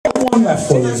one left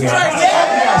for you guys. You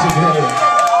guys are great.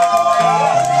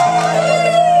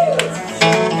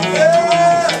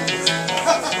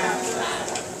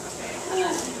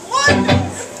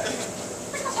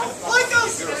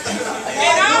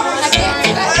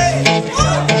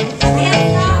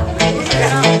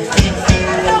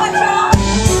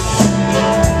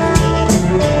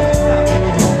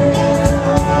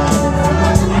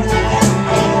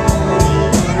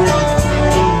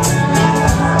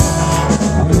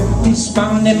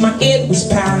 And my head was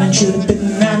pounding, should have been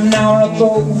an hour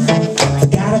ago. I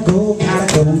gotta go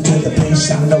to the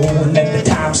place I know and let the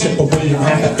time slip away and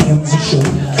have the feelings to show.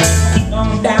 Keep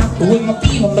on down with my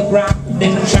feet on the ground,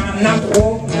 then I'm trying not to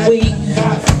walk away.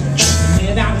 Just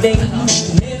another day,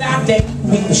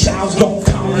 when the showers don't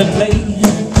come to play.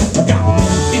 I got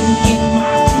nothing in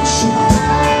my kitchen,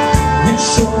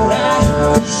 it's alright,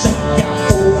 'cause I got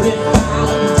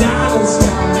 $45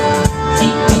 down,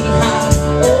 keep me high.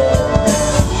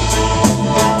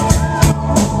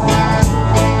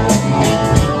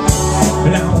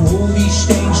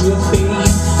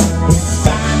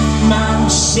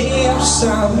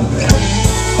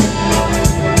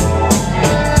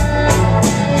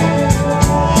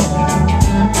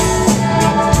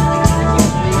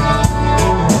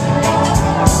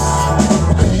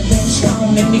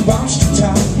 Wants to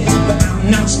talk, but I'm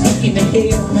not speaking to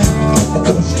him,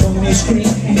 because he told me to scream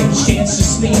and his chance to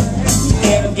sleep,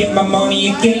 never get my money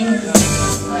again.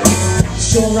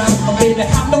 It's alright, my baby,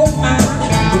 I don't mind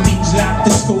when things like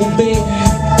this go bad,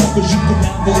 cause you can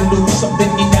never lose something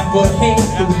you never had,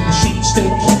 the machine still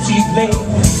keeps you late.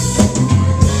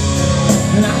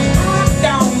 And I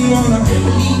don't wanna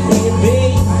leave it,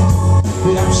 babe,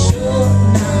 but I'm sure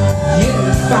now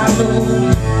you'll follow.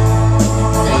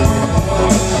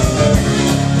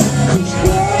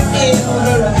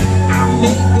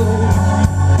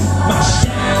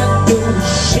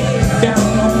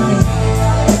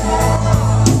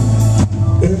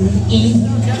 In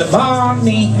the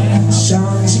morning,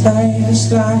 sun's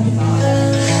last light.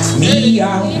 Me, I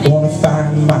wanna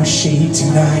find my shade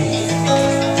tonight.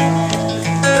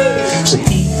 So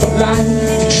people like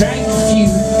to drink a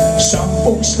few, some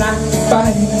folks like to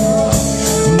fight.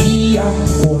 Me, I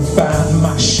wanna find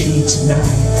my shade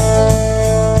tonight.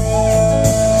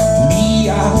 Me,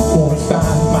 I wanna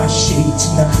find my shade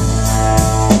tonight.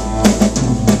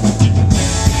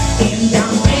 And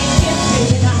I'm making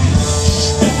it.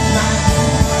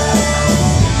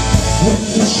 When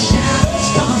the shadows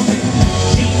come,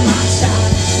 keep my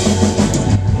side.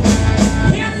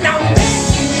 And I'm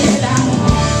begging that I'll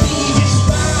be just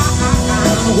fine.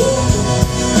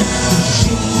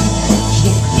 She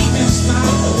can't even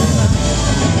smile.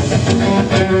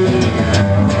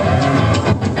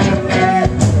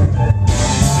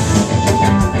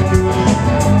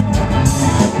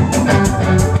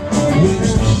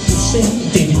 Most people say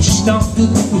that it's just not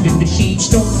good and the sheets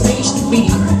no place to be.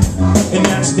 And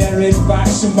that's their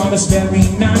advice, and while it's very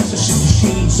nice, I should the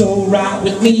shades alright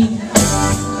with me.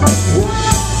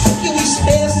 Can we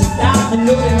spare some time and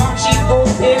know that our cheap old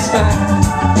hair's fine?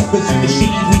 Cause in the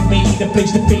shade we made a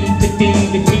place to fade the day,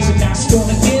 the case, and that's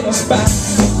gonna get us by.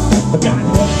 I got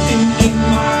nothing in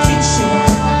my kitchen,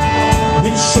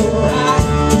 it's alright,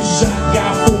 cause I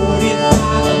got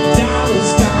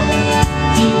 $45 down,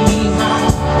 keep me high.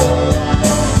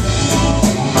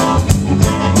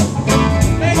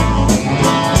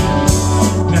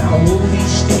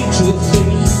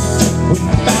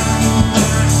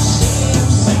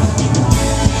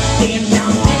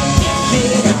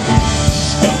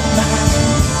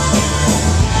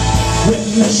 When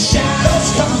the shadows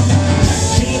come,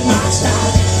 keep my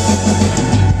side.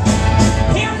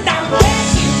 And I'm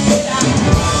begging that I'll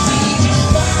be just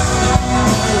fine.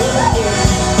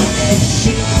 And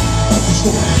she is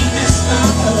gonna keep me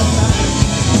smiling.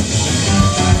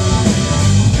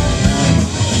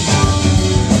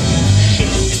 She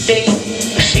today,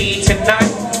 she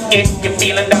tonight. If you're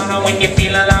feeling down or when you're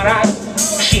feeling alright.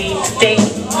 She today,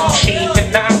 she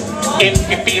tonight. If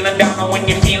you're feeling down or when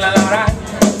you're feeling alright.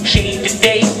 She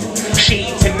today,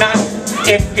 she tonight.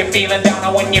 If you're feeling down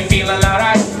or when you're feeling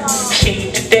alright.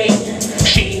 She today,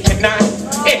 she tonight.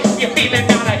 If you're feeling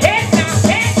down, head down,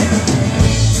 head down.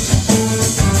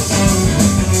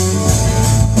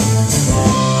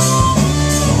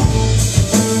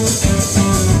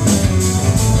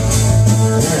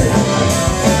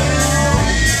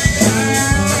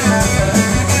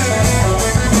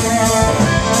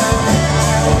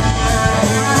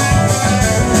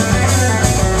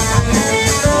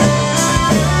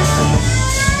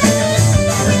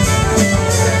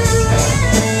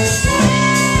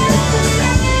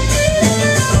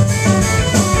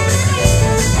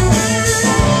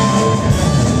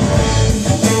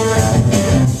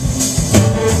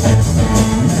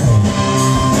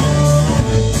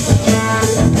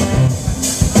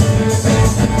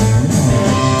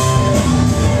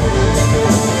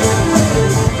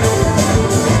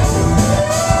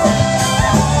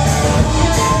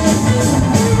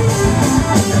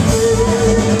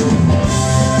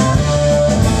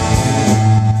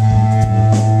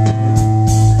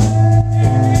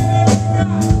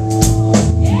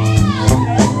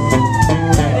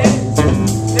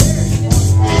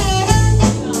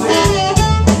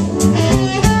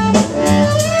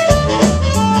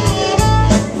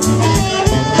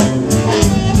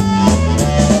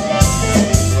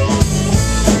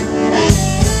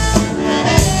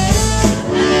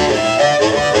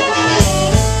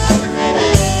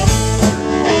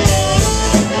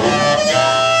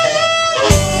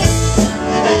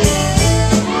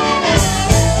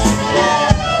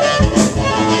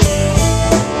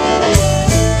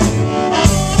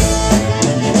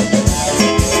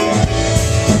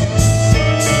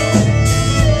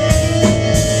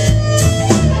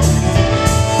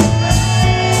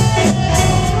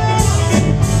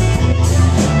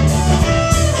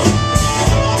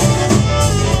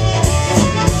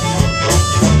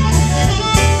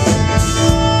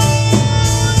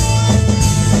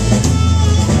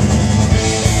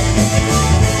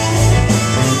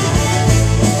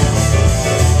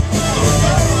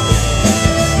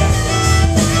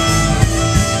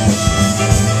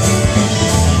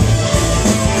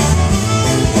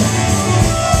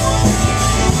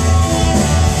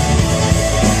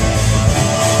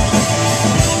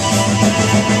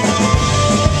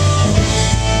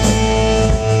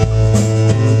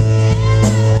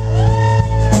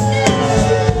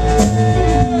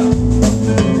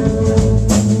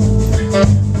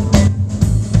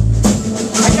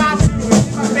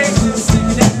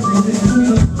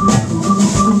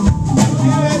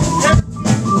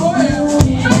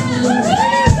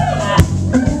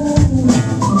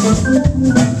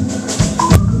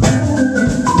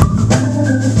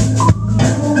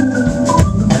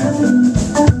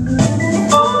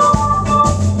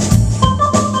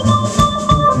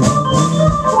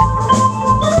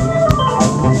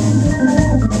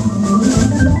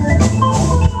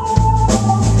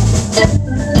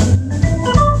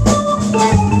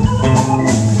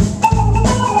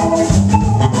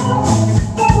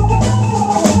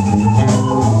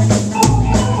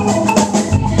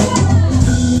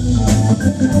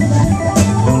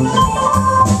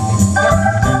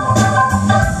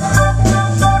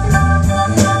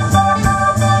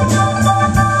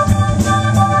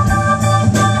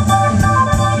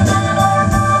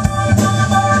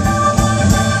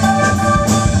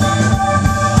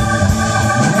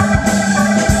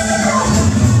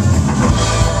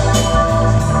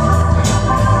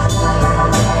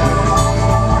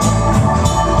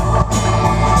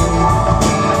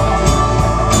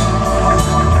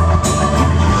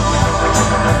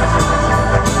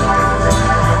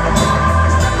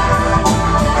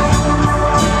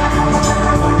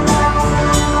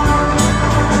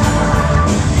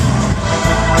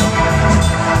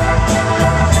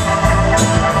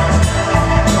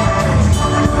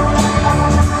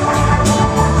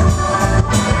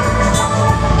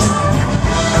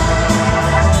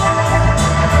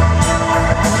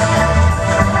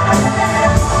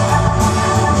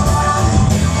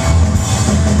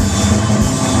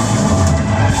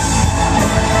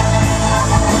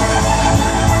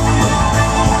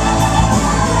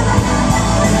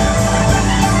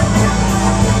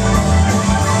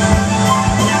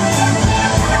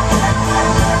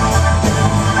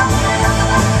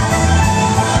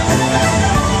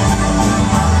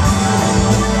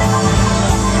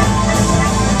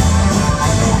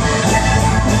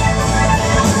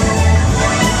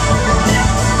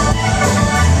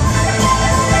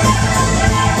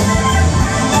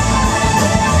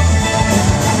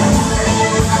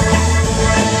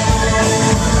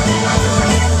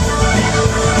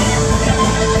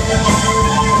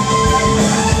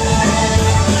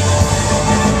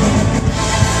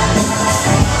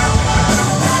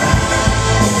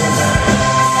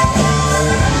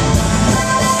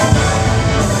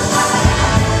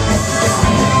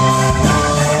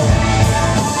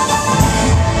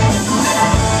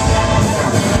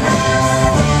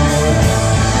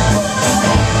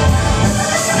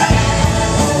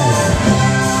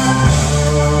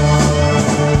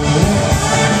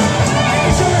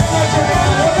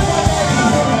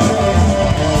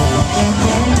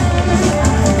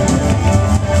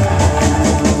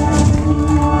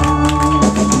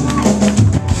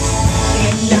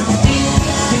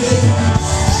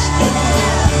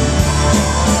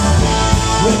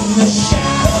 the shadow.